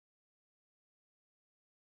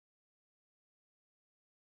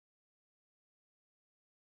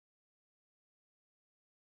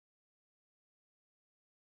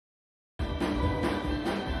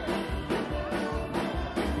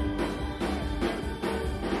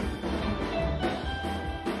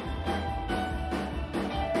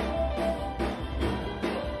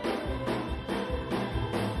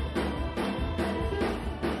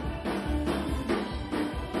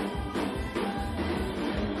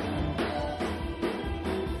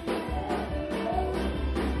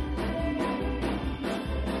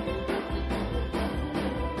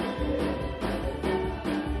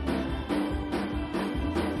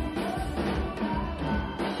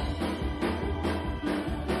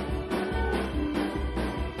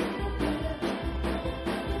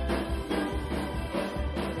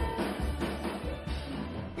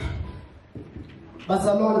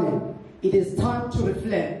Bazalwane, it is time to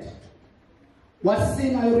reflect. What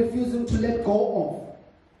sin are you refusing to let go of,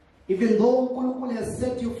 even though Nkulunkulu has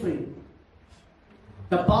set you free?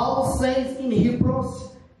 The Bible says in Hebrews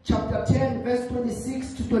chapter 10, verse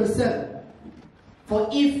 26 to 27, for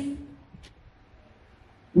if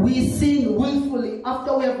we sin willfully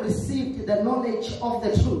after we have received the knowledge of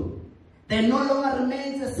the truth, there no longer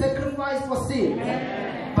remains a sacrifice for sin,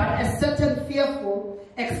 but a certain fearful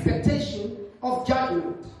expectation of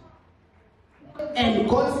judgment and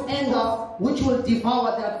God's anger, which will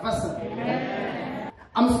devour the adversary.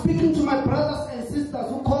 I'm speaking to my brothers and sisters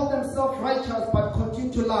who call themselves righteous but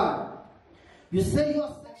continue to lie. You say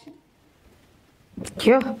you're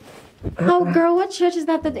yeah. Oh, girl, what church is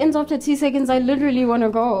that ends after 2 seconds? I literally want to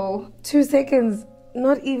go. 2 seconds?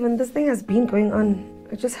 Not even. This thing has been going on.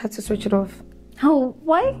 I just had to switch it off. Oh,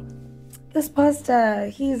 why? This pastor,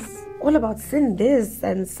 he's all about sin this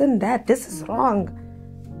and sin that. This is wrong.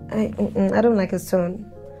 I don't like his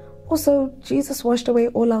tone. Also, Jesus washed away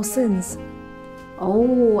all our sins.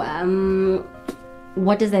 Oh,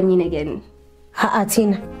 what does that mean again?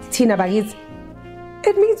 Tina Bagiz.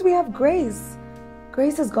 It means we have grace.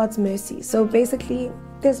 Grace is God's mercy. So basically,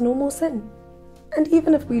 there's no more sin. And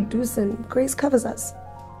even if we do sin, grace covers us.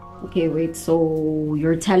 Okay, wait, so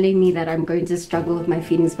you're telling me that I'm going to struggle with my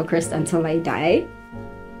feelings for Christ until I die?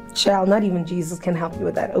 Child, not even Jesus can help you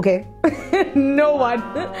with that, okay? No one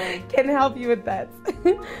can help you with that.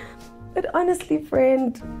 But honestly,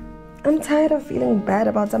 friend, I'm tired of feeling bad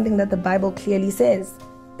about something that the Bible clearly says.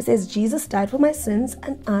 It says Jesus died for my sins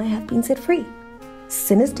and I have been set free.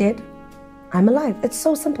 Sin is dead. I'm alive. It's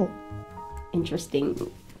so simple. Interesting.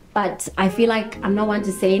 But I feel like I'm not one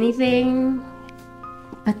to say anything.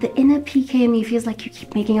 But the inner PK in me feels like you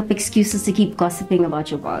keep making up excuses to keep gossiping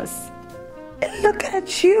about your boss. Look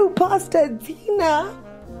at you, Pastor Tina.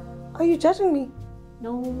 Are you judging me?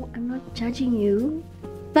 No, I'm not judging you.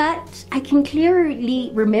 But I can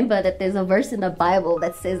clearly remember that there's a verse in the Bible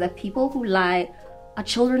that says that people who lie are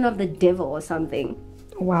children of the devil or something.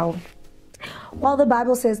 Wow. Well, the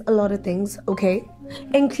Bible says a lot of things, okay?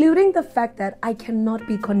 Including the fact that I cannot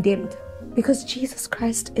be condemned because Jesus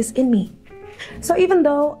Christ is in me. So even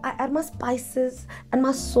though I add my spices and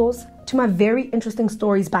my sauce to my very interesting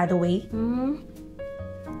stories, by the way,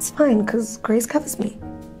 it's fine because grace covers me.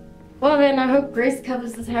 Well then, I hope grace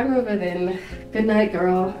covers this hangover then. Good night,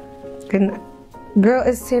 girl. Good night. Girl,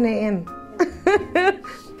 it's 10 a.m.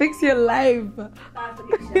 Fix your life.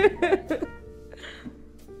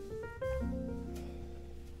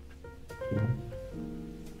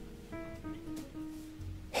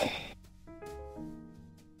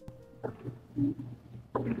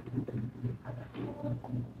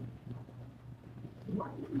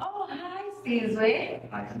 Oh, hi, Caesar.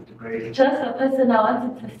 Nice and great. Just the person I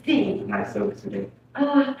wanted to see. Nice service today.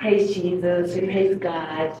 Oh, praise Jesus, we praise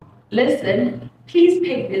God. Listen, please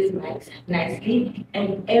pick this mic nicely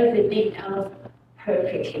and everything else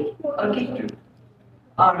perfectly. Okay?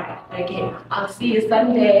 Alright, okay. I'll see you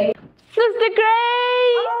Sunday. Sister Grace!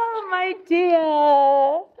 Oh, my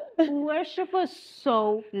dear. Worship was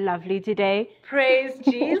so lovely today. Praise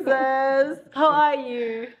Jesus. How are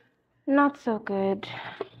you? Not so good.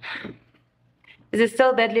 Is it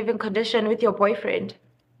still that living condition with your boyfriend?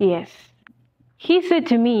 Yes. He said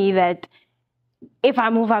to me that if I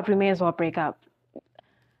move out, we may as well break up.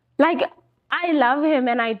 Like, I love him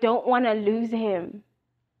and I don't want to lose him.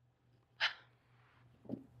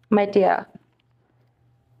 My dear,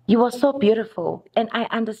 you are so beautiful and I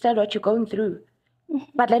understand what you're going through.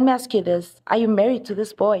 But let me ask you this. Are you married to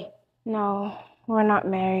this boy? No, we're not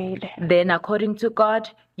married. Then according to God,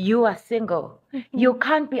 you are single. You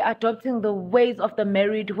can't be adopting the ways of the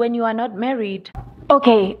married when you are not married.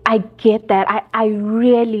 Okay, I get that. I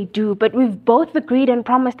really do. But we've both agreed and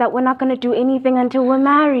promised that we're not going to do anything until we're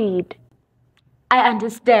married. I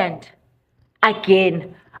understand.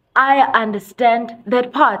 Again, I understand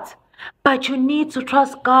that part. But you need to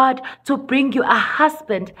trust God to bring you a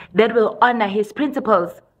husband that will honor his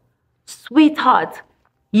principles. Sweetheart,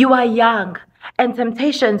 you are young and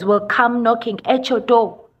temptations will come knocking at your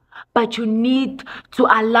door. But you need to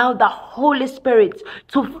allow the Holy Spirit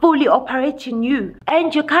to fully operate in you.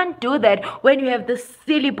 And you can't do that when you have this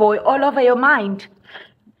silly boy all over your mind.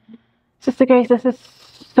 Sister Grace, this is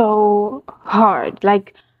so hard.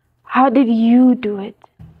 Like, how did you do it?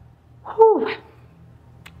 Whew.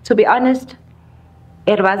 To be honest,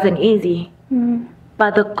 it wasn't easy.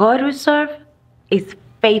 But the God we serve is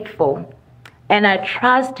faithful. And I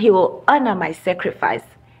trust he will honor my sacrifice.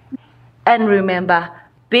 And remember,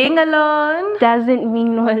 being alone doesn't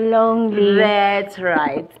mean we're lonely. That's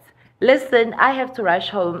right. Listen, I have to rush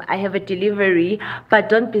home. I have a delivery, but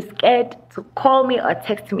don't be scared to call me or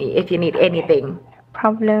text me if you need anything.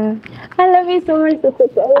 Problem. I love you so much. I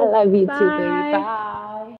love you too, Bye. baby.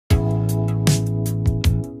 Bye.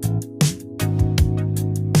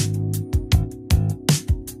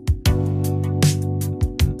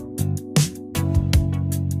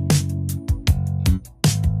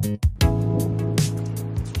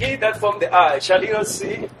 He that from the eye shall you not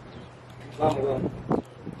see?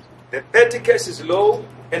 The petty case is low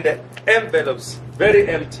and the envelopes very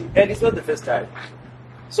empty. And it's not the first time.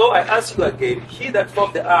 So I ask you again, he that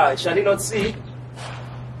from the eye shall he not see?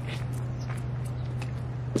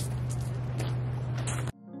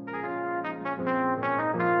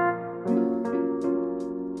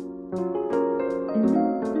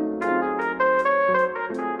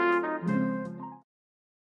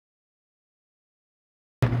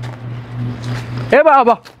 Hey,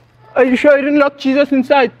 Baba, are you sure you didn't lock Jesus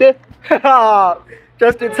inside there?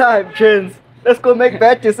 Just in time, Chins. Let's go make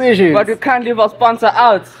bad decisions. But we can't leave our sponsor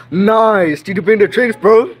out. Nice. Did you bring the drinks,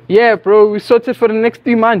 bro? Yeah, bro, we sorted for the next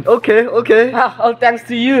 3 months. Okay, okay. All thanks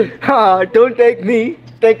to you. Don't thank me.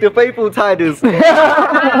 Thank the faithful tiders. Hi,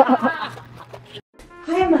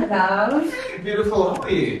 my love. Beautiful, how are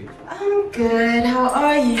you? I'm good. How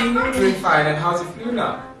are you? Doing fine, and how's your flu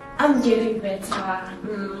now? I'm getting better.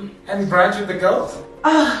 And brunch with the girls?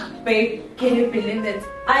 Babe, can you believe it?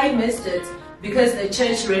 I missed it because the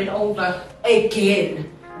church ran over again.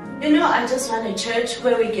 You know, I just want a church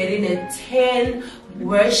where we get in at 10,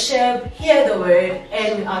 worship, hear the word,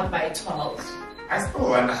 and we're out by 12. I still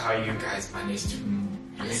wonder how you guys manage to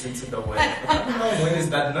listen to the word. I don't know when is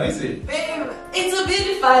that noisy. Babe, it's a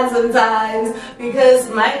bit fun sometimes because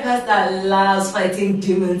my pastor loves fighting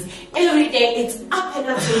demons. Every day it's up and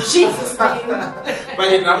up to Jesus' name.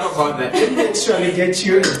 But enough about that. Let me actually get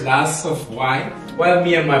you a glass of wine while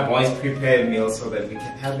me and my boys prepare a meal so that we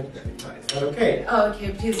can have it later. Is that okay?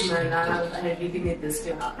 Okay, please, my love. I really need this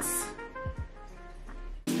glass.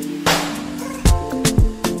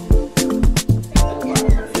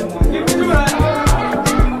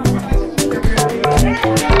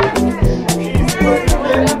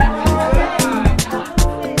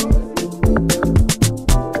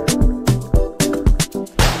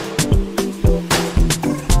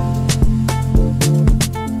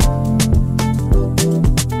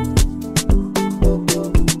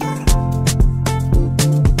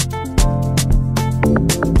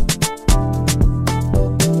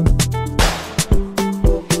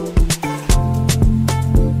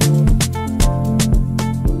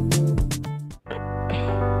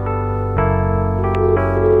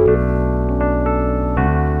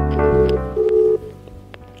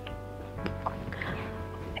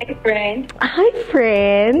 Friend. Hi,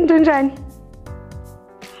 friend. Dunjan.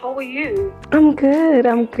 How are you? I'm good.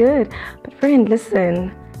 But friend,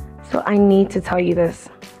 listen. So I need to tell you this.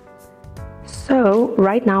 So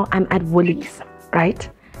right now I'm at Woolies, right?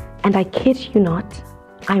 And I kid you not,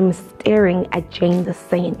 I'm staring at Jane the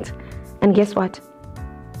Saint. And guess what?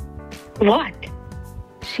 What?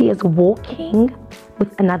 She is walking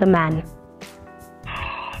with another man.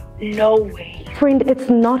 No way. Friend, it's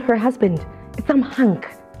not her husband. It's some hunk.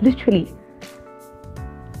 Literally.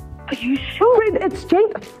 Are you sure? Friend, it's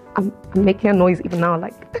Jane. I'm making a noise even now,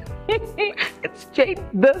 like it's Jane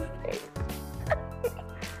the Saint.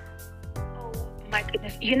 Oh my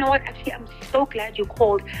goodness. You know what? Actually, I'm so glad you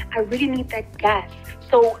called. I really need that gas.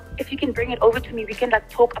 So if you can bring it over to me, we can like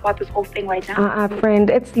talk about this whole thing right now. Friend,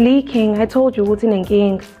 it's leaking. I told you, what's in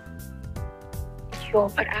king. Yo,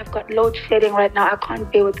 but I've got load shedding right now. I can't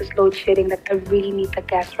bear with this load shedding. Like, I really need the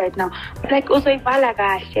gas right now. But like, also, if I like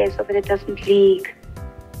share so that it doesn't leak.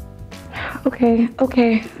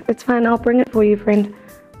 Okay, it's fine. I'll bring it for you, friend.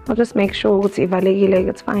 I'll just make sure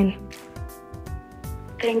it's fine.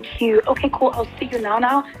 Thank you. Okay, cool. I'll see you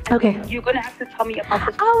now. Okay. You're gonna have to tell me about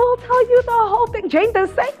this. I will tell you the whole thing. Jane the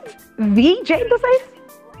Saint? The Jane the Saint?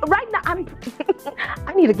 Right now,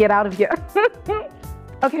 I need to get out of here.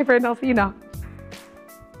 Okay, friend, I'll see you now.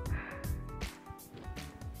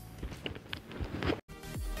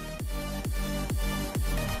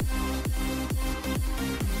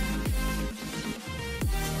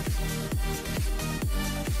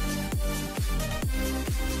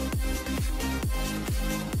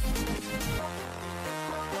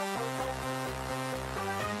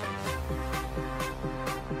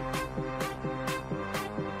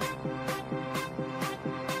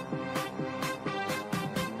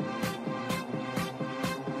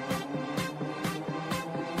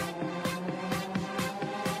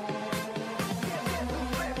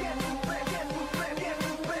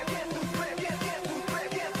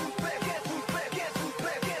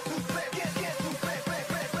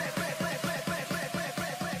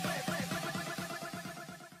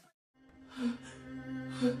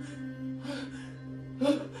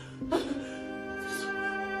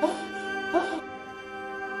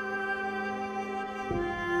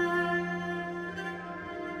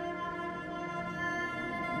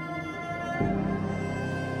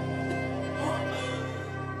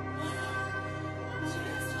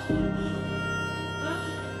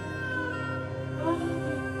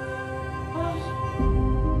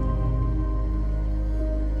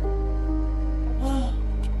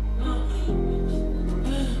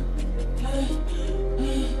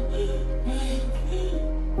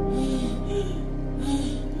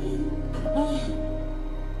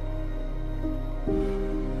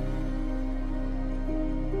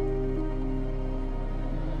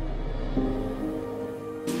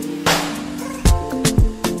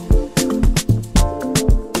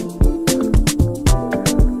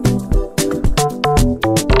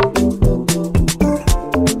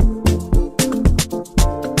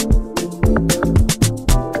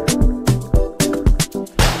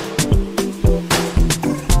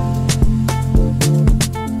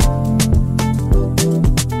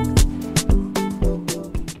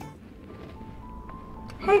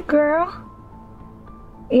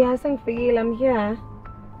 Yes, I'm Feel. I'm here.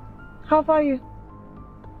 How far are you?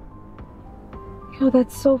 Yo,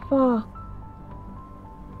 that's so far.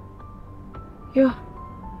 Yo.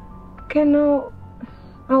 Okay, no.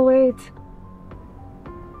 I'll wait.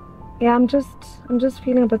 Yeah, I'm just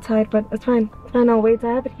feeling a bit tired, but it's fine. It's fine, I'll wait.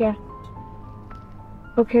 I have it here.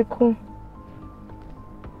 Okay, cool.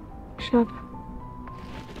 Shut up.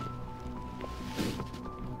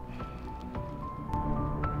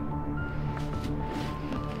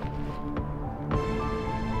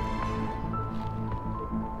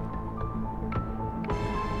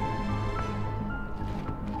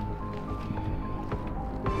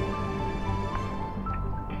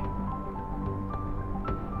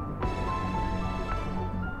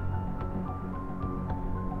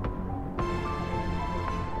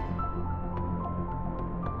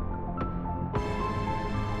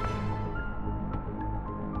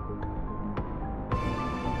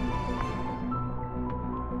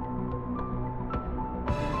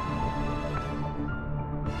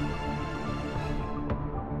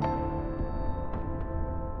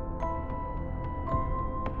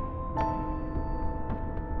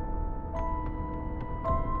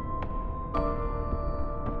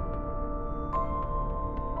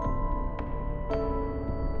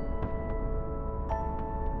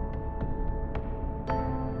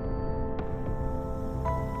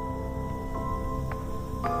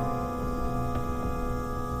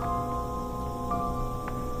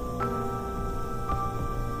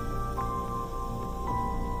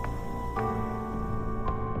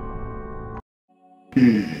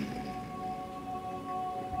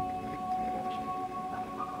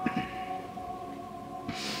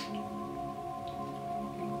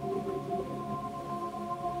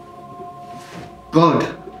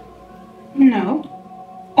 God? No,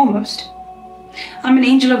 almost. I'm an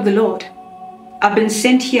angel of the Lord. I've been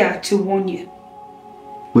sent here to warn you.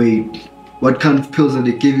 Wait, what kind of pills are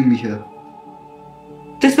they giving me here?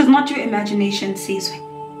 This is not your imagination,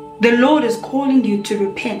 Zazi. The Lord is calling you to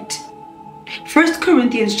repent. 1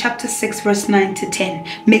 Corinthians chapter 6 verse 9 to 10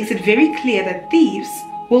 makes it very clear that thieves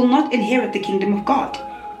will not inherit the kingdom of God.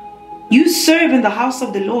 You serve in the house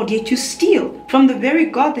of the Lord, yet you steal from the very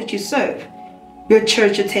God that you serve. Your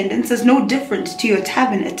church attendance is no different to your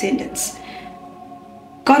tavern attendance.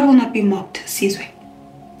 God will not be mocked, Zazi.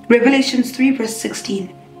 Revelations 3 verse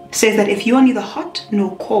 16 says that if you are neither hot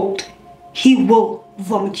nor cold, He will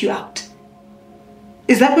vomit you out.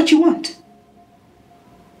 Is that what you want?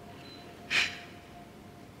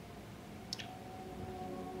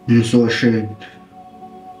 I'm so ashamed.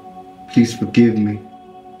 Please forgive me.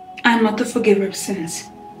 I am not the forgiver of sins,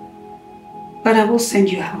 but I will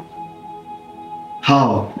send you help.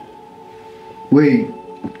 How? Wait.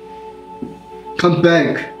 Come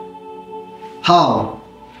back. How?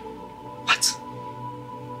 What?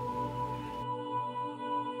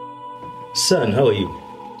 Son, how are you?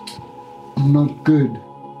 I'm not good.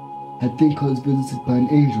 I think I was visited by an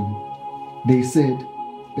angel. They said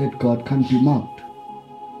that God can't be mocked.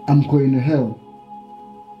 I'm going to hell.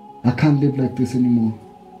 I can't live like this anymore.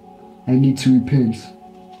 I need to repent.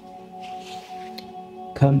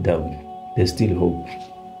 Calm down. There's still hope.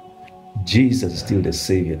 Jesus is still the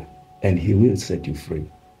Savior, and He will set you free.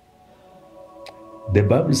 The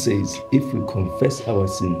Bible says if we confess our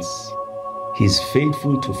sins, He's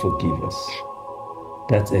faithful to forgive us.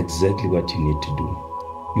 That's exactly what you need to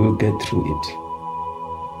do. You will get through it.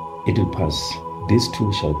 It will pass. This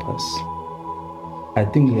too shall pass. I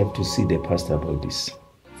think we have to see the pastor about this.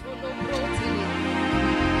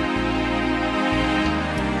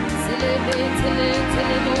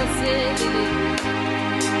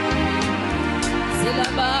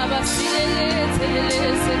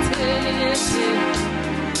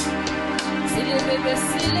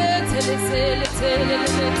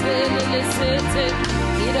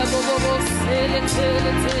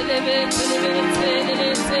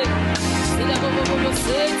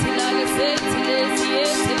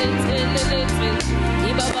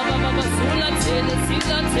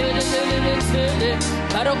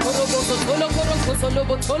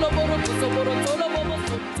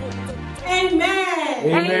 Amen.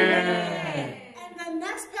 Amen. And the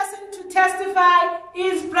next person to testify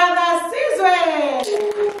is Brother Sizwe.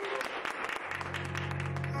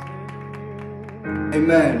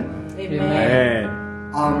 Amen. Amen.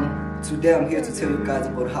 Today I'm here to tell you guys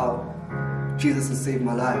about how Jesus has saved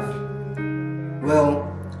my life. Well,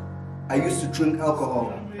 I used to drink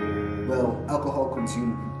alcohol. Well, alcohol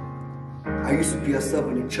consumed me. I used to be a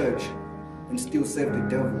servant in church and still serve the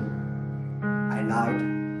devil. I lied.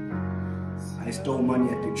 I stole money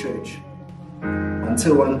at the church.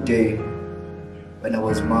 Until one day, when I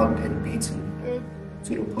was mugged and beaten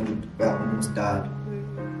to the point where I almost died,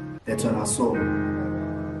 that's when I saw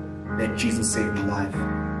that Jesus saved my life.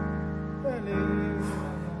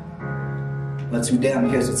 But today I'm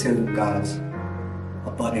here to tell you guys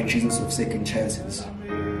about the Jesus of second chances.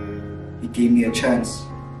 He gave me a chance.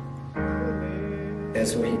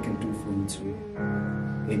 That's what he can do for me too.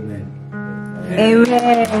 Amen.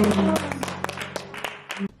 Amen.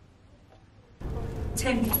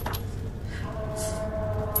 Tell me.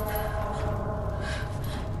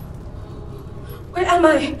 Where am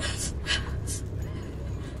I?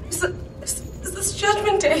 Is this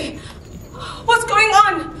Judgment Day? What's going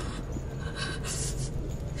on?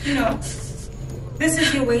 No. This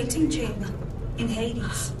is your waiting chamber in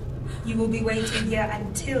Hades. You will be waiting here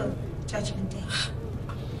until Judgment Day.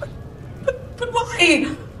 But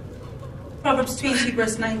why? Proverbs 20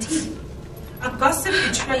 verse 19. A gossip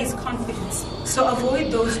betrays confidence, so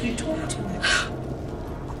avoid those who talk too much.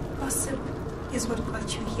 Gossip is what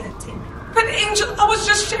got you here, Tim. But Angel, I was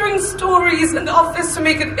just sharing stories in the office to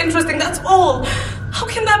make it interesting, that's all. How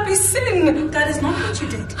can that be sin? That is not what you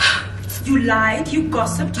did. You lied, you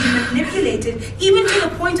gossiped, you manipulated, even to the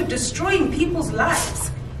point of destroying people's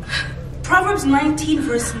lives. Proverbs 19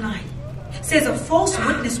 verse 9 says a false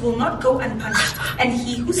witness will not go unpunished, and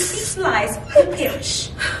he who speaks lies will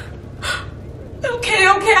perish. Okay,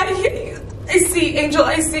 I hear you. I see, Angel,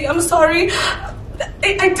 I see. I'm sorry.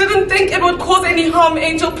 I didn't think it would cause any harm,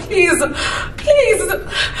 Angel. Please,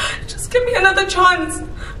 just give me another chance.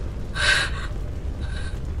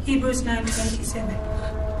 Hebrews 9:27.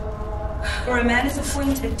 For a man is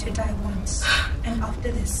appointed to die once, and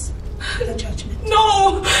after this, the judgment.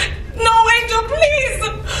 No, Angel, please,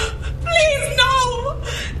 no.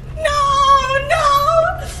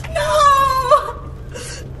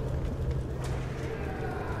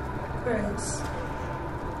 Grace.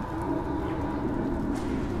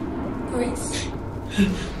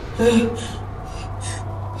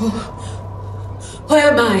 Where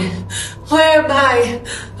am I? Why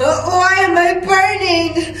am I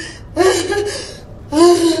burning?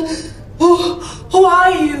 Who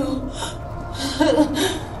are you?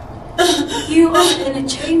 You are in a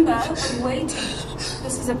chamber waiting.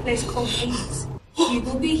 This is a place called Hades. You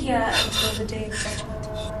will be here until the day of judgment.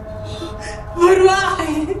 But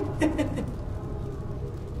why?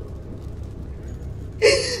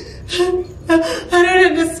 I don't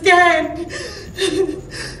understand.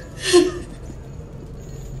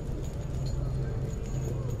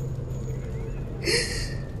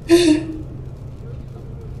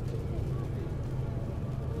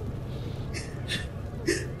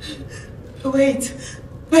 Wait,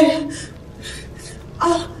 but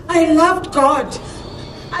I loved God.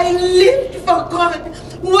 I lived for God.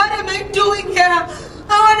 What am I doing here?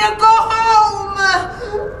 I want to go home.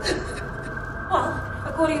 Well,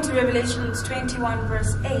 according to Revelations 21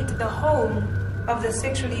 verse 8, the home of the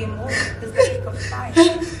sexually immoral is the lake of fire.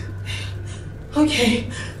 Okay,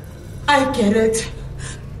 I get it.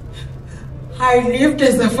 I lived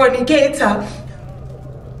as a fornicator,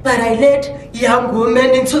 but I led young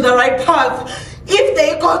women into the right path. If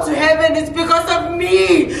they go to heaven, it's because of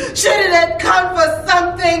me. Shouldn't it count for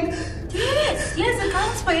something? Yes, it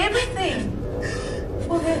counts for everything.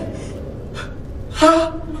 For them.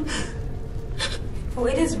 Huh? For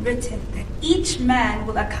it is written that each man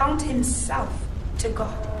will account himself to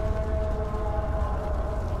God.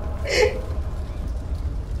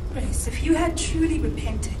 Grace, if you had truly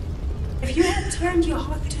repented, if you had turned your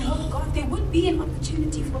heart to know God, there would be an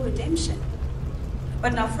opportunity for redemption.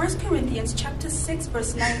 But now 1 Corinthians chapter 6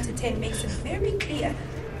 verse 9 to 10 makes it very clear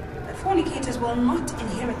that fornicators will not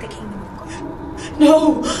inherit the kingdom of God.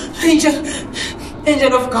 No,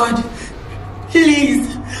 angel of God, please,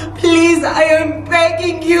 I am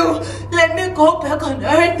begging you, let me go back on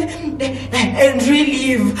earth and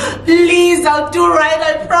relive. Please, I'll do right,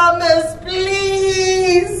 I promise.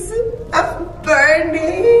 Please, I'm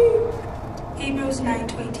burning. Hebrews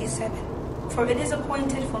 9:27. For it is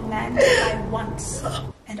appointed for man to die once,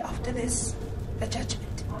 and after this, the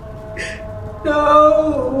judgment.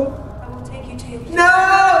 No. I will take you to your place. No!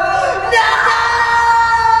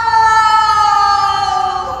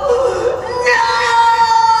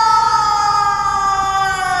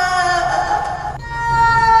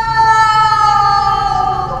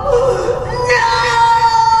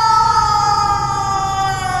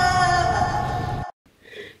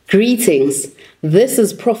 Greetings. This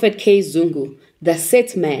is Prophet Khanyi Zungu, the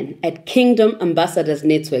set man at Kingdom Ambassadors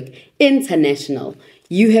Network International.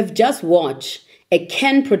 You have just watched a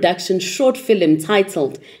Ken production short film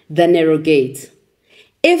titled The Narrow Gate.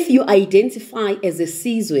 If you identify as a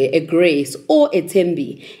Sizwe, a Grace, or a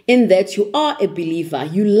Tembi, in that you are a believer,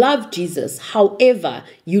 you love Jesus, however,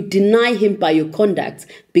 you deny him by your conduct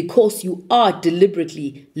because you are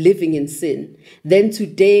deliberately living in sin, then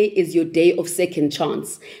today is your day of second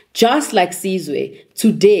chance. Just like Sizwe,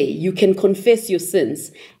 today you can confess your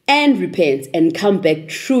sins and repent and come back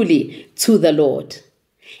truly to the Lord.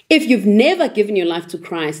 If you've never given your life to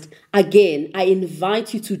Christ, again, I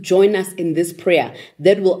invite you to join us in this prayer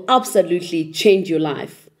that will absolutely change your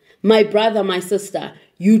life. My brother, my sister,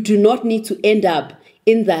 you do not need to end up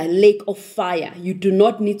in the lake of fire. You do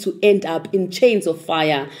not need to end up in chains of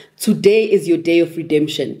fire. Today is your day of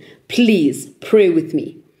redemption. Please pray with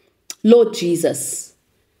me. Lord Jesus,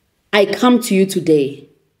 I come to you today.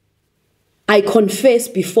 I confess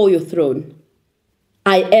before your throne.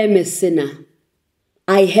 I am a sinner.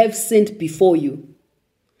 I have sinned before you.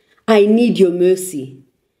 I need your mercy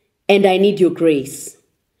and I need your grace.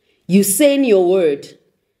 You say in your word,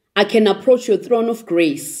 I can approach your throne of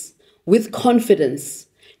grace with confidence,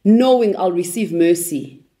 knowing I'll receive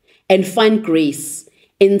mercy and find grace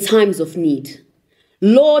in times of need.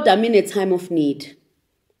 Lord, I'm in a time of need.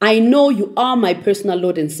 I know you are my personal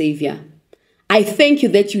Lord and Savior. I thank you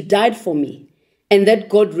that you died for me and that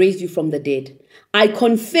God raised you from the dead. I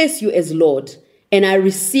confess you as Lord and I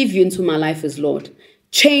receive you into my life as Lord.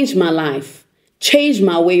 Change my life. Change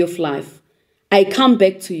my way of life. I come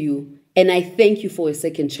back to you and I thank you for a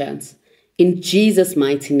second chance. In Jesus'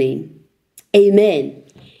 mighty name. Amen.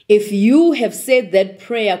 If you have said that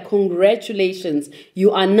prayer, congratulations.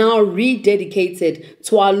 You are now rededicated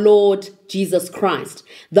to our Lord Jesus Christ.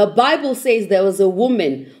 The Bible says there was a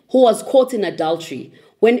woman who was caught in adultery.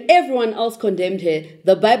 When everyone else condemned her,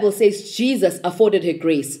 the Bible says Jesus afforded her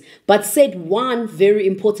grace, but said one very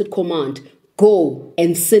important command: go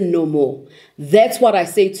and sin no more. That's what I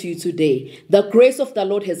say to you today. The grace of the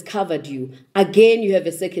Lord has covered you. Again, you have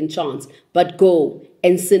a second chance, but go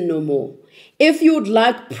and sin no more. If you would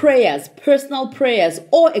like prayers, personal prayers,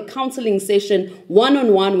 or a counseling session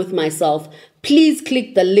one-on-one with myself, please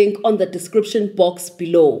click the link on the description box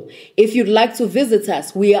below. If you'd like to visit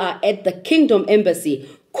us, we are at the Kingdom Embassy,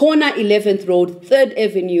 corner 11th Road, 3rd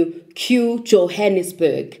Avenue, Q,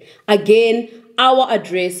 Johannesburg. Again, our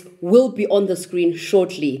address will be on the screen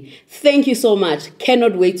shortly. Thank you so much.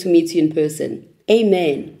 Cannot wait to meet you in person.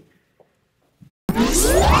 Amen.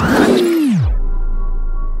 Say